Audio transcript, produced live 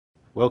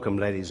Welcome,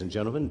 ladies and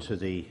gentlemen, to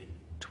the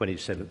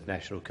 27th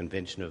National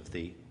Convention of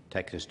the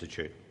Tax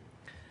Institute.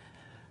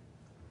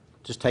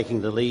 Just taking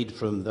the lead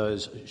from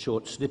those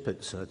short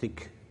snippets, I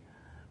think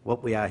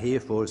what we are here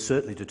for is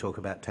certainly to talk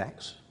about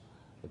tax.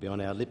 It'll be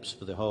on our lips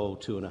for the whole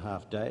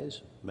 2.5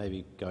 days,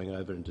 maybe going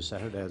over into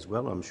Saturday as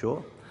well, I'm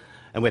sure.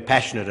 And we're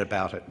passionate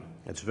about it.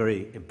 It's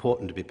very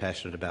important to be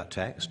passionate about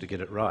tax, to get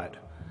it right,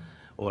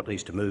 or at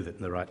least to move it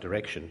in the right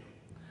direction.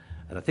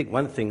 And I think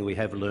one thing we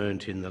have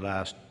learned in the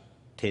last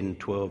 10,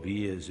 12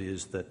 years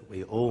is that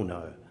we all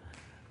know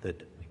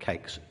that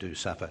cakes do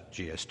suffer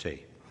GST.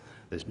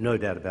 There's no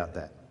doubt about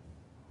that.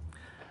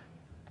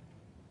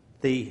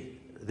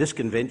 This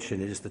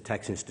convention is the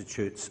Tax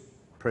Institute's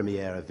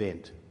premier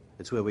event.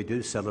 It's where we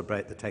do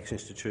celebrate the Tax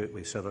Institute,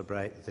 we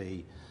celebrate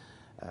the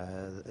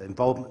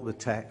involvement with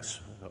tax,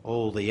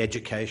 all the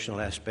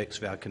educational aspects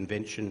of our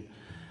convention,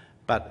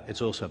 but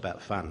it's also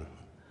about fun.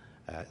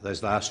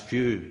 Those last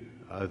few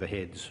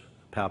overheads,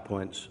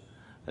 PowerPoints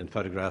and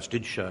photographs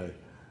did show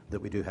that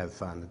we do have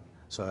fun.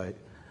 So I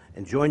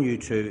enjoin you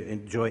to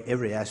enjoy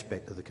every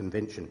aspect of the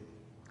convention.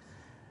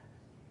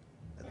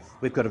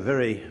 We've got a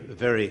very,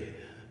 very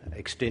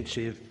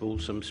extensive,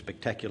 fulsome,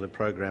 spectacular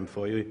program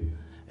for you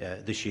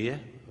this year.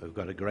 We've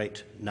got a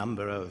great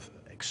number of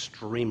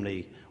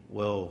extremely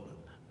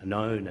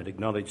well-known and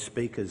acknowledged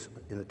speakers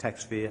in the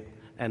tax sphere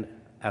and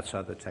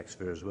outside the tax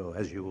sphere as well,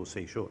 as you will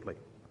see shortly.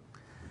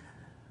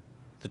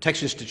 The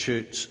Tax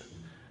Institute's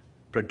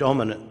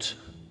predominant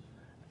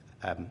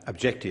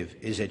objective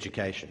is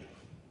education,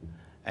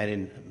 and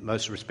in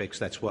most respects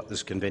that's what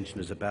this convention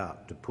is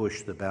about, to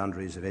push the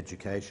boundaries of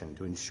education,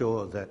 to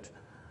ensure that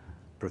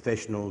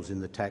professionals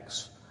in the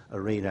tax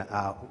arena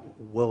are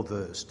well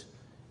versed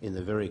in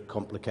the very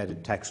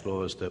complicated tax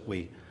laws that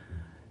we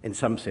in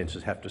some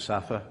senses have to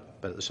suffer,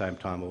 but at the same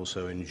time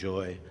also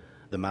enjoy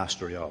the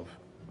mastery of.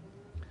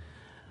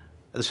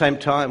 At the same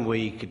time,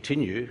 we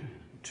continue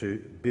to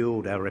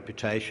build our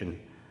reputation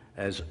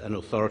as an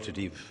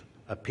authoritative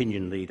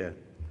opinion leader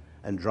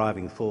and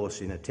driving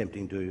force in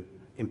attempting to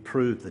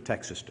improve the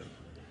tax system.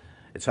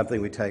 It's something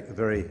we take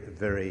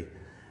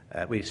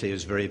we see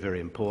as very,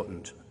 very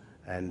important,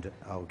 and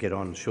I'll get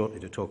on shortly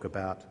to talk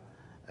about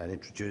and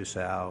introduce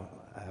our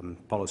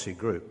policy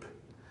group.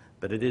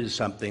 But it is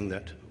something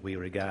that we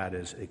regard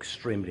as an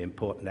extremely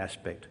important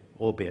aspect,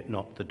 albeit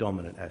not the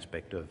dominant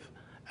aspect of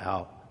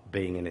our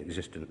being in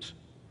existence.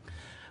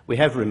 We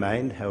have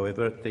remained,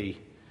 however, at the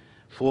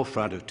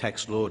forefront of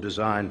tax law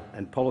design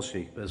and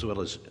policy, as well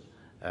as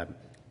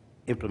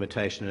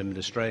implementation and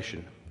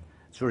administration.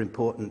 It's very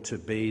important to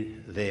be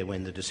there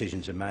when the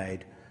decisions are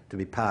made, to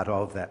be part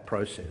of that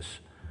process.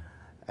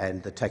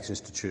 And the Tax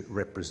Institute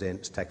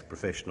represents tax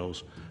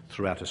professionals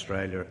throughout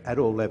Australia at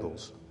all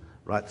levels,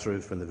 right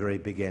through from the very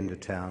big end of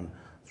town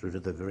through to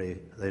the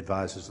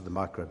advisors of the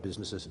micro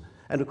businesses.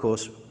 And of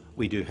course,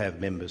 we do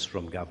have members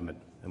from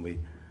government, and we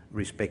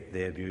respect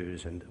their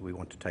views and we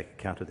want to take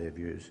account of their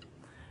views.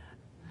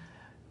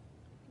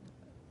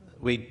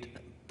 We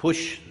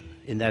push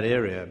in that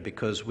area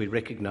because we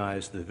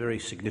recognise the very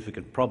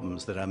significant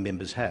problems that our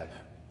members have.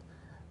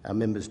 Our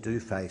members do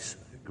face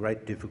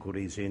great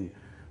difficulties in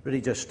really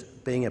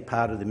just being a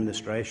part of the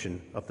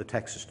administration of the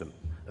tax system,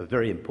 a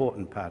very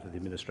important part of the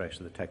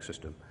administration of the tax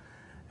system.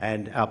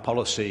 And our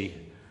policy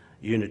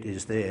unit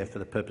is there for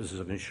the purposes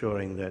of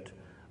ensuring that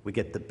we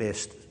get the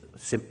best,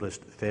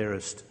 simplest,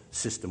 fairest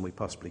system we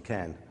possibly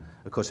can.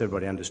 Of course,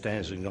 everybody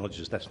understands and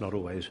acknowledges that's not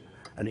always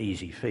an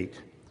easy feat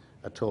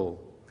at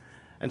all.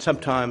 And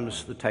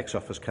sometimes the tax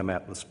office come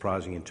out with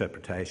surprising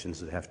interpretations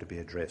that have to be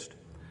addressed.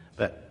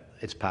 But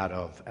it's part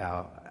of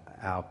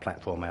our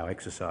platform, our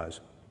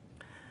exercise.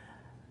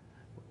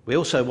 We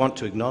also want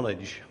to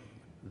acknowledge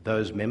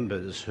those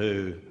members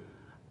who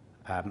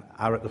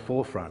are at the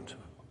forefront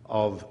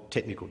of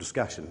technical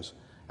discussions.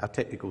 Our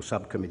technical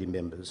subcommittee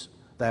members,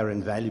 they are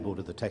invaluable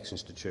to the Tax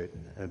Institute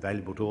and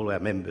invaluable to all our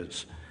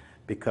members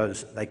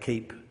because they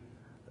keep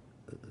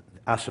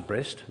us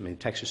abreast,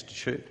 Tax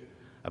Institute,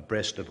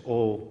 abreast of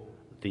all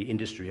the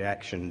industry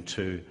reaction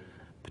to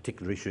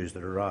particular issues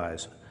that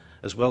arise,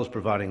 as well as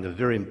providing the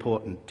very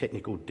important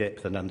technical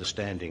depth and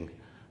understanding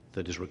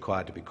that is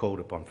required to be called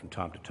upon from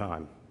time to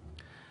time.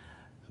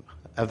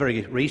 A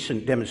very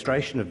recent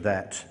demonstration of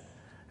that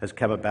has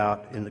come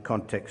about in the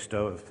context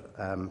of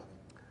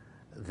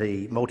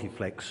the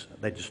multiflex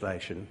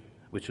legislation,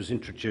 which was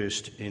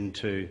introduced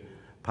into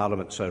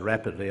Parliament so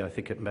rapidly, I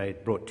think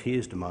it brought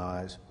tears to my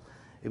eyes.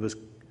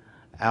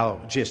 Our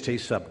GST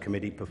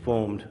subcommittee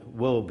performed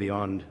well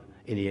beyond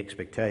any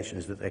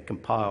expectations that they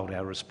compiled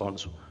our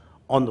response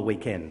on the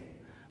weekend.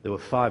 There were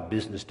 5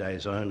 business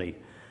days only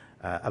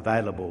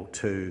available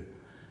to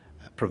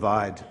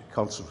provide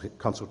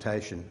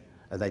consultation,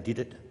 and they did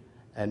it.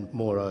 And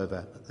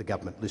moreover, the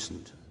government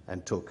listened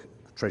and the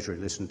Treasury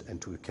listened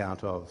and took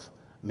account of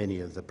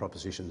many of the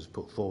propositions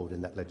put forward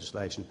in that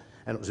legislation,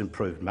 and it was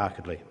improved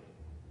markedly.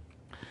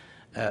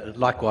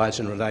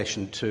 Likewise, in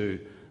relation to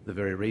the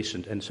very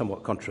recent and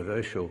somewhat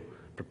controversial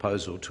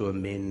proposal to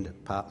amend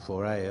Part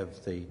 4A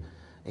of the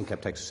Income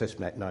Tax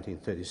Assessment Act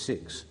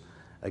 1936,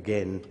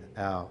 again,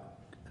 our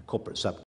corporate